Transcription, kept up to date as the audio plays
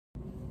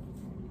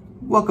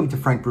Welcome to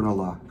Frank Bruno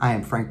Law. I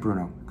am Frank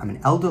Bruno. I'm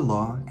an elder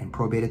law and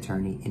probate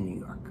attorney in New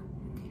York.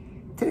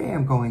 Today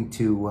I'm going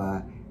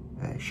to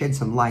shed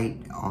some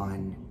light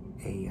on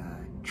a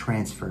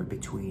transfer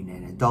between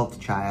an adult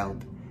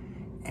child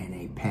and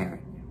a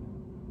parent,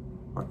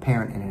 or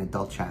parent and an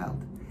adult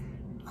child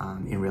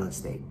in real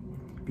estate.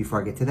 Before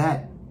I get to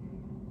that,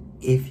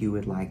 if you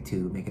would like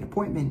to make an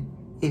appointment,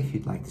 if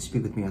you'd like to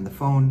speak with me on the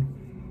phone,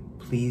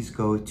 please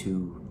go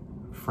to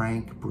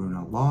Frank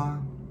Bruno Law,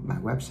 my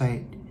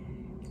website.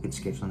 You can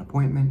schedule an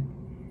appointment,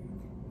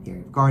 the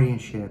area of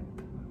guardianship,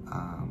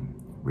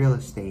 real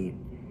estate,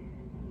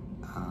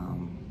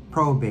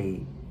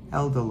 probate,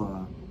 elder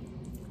law.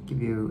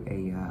 Give you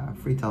a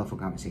free telephone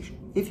conversation.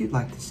 If you'd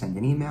like to send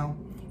an email,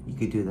 you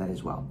could do that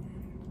as well.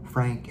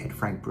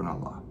 Frank@Frank Bruno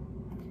Law.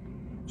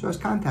 So I was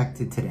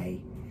contacted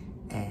today,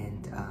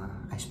 and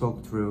I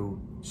spoke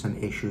through some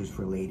issues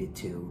related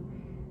to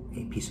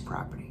a piece of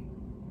property.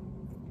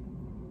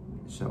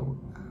 So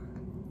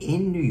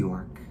in New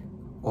York,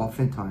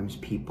 oftentimes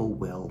people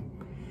will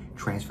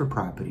transfer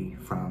property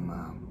from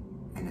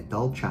an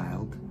adult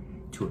child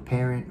to a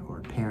parent, or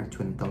a parent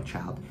to an adult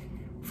child,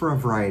 for a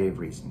variety of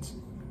reasons.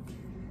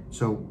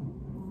 So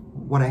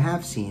what I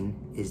have seen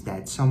is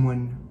that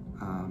someone,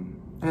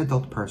 an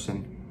adult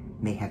person,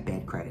 may have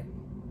bad credit.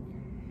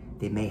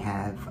 They may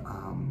have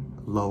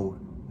low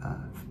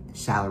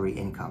salary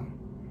income.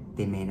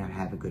 They may not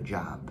have a good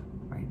job,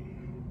 right?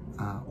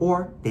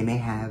 Or they may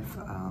have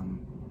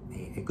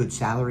a good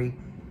salary,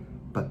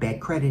 but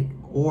bad credit,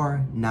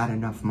 or not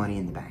enough money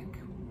in the bank.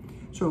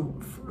 So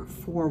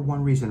for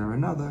one reason or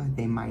another,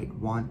 they might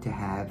want to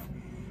have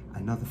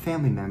another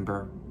family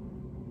member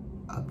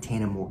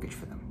obtain a mortgage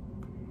for them.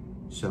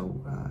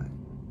 So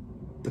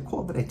the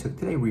call that I took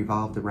today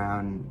revolved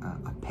around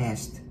a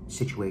past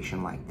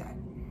situation like that.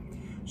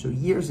 So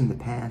years in the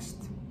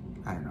past,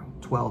 I don't know,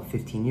 12,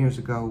 15 years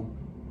ago,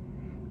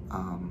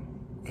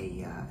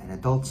 an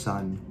adult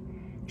son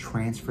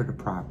transferred a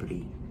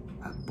property,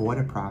 bought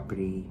a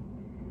property,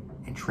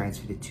 and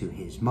transferred it to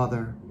his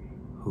mother,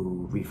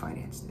 who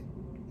refinanced it,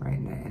 right?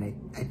 And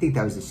I think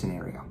that was the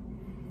scenario.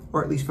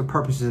 Or at least for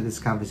purposes of this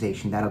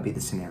conversation, that'll be the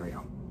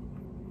scenario.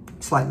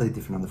 Slightly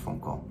different on the phone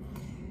call.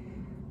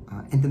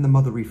 And then the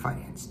mother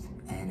refinanced,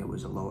 and it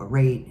was a lower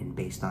rate and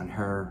based on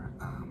her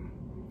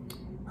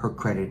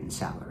credit and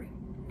salary.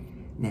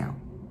 Now,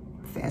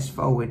 fast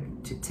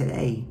forward to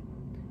today,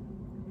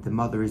 the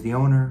mother is the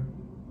owner.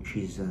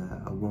 She's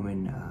a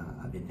woman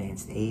of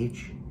advanced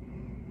age.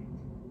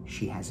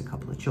 She has a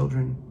couple of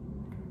children.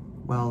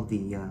 Well,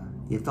 the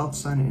adult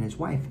son and his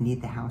wife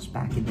need the house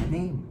back in their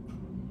name.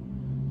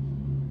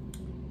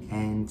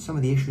 And some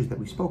of the issues that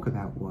we spoke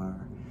about were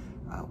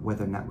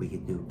whether or not we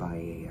could do it by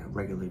a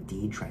regular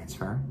deed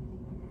transfer,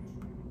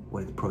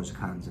 what are the pros and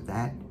cons of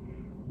that,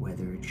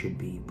 whether it should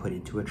be put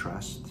into a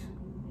trust,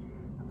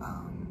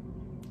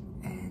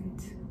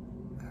 and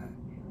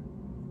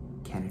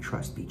can a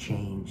trust be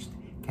changed?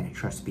 Can a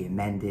trust be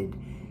amended?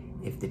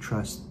 If the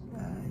trust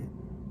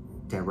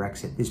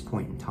directs at this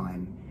point in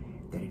time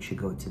that it should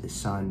go to the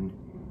son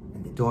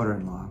and the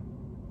daughter-in-law,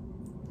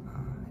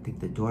 I think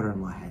the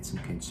daughter-in-law had some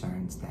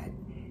concerns that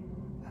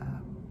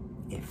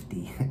if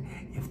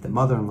the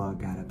mother-in-law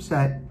got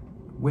upset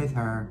with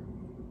her,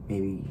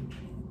 maybe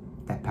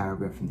that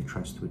paragraph in the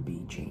trust would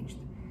be changed.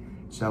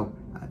 So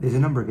there's a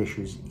number of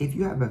issues. If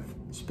you have a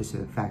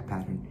specific fact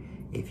pattern,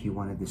 if you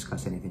want to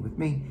discuss anything with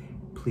me,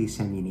 please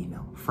send me an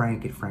email,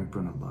 Frank@Frank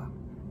Bruno Law.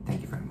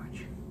 Thank you very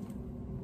much.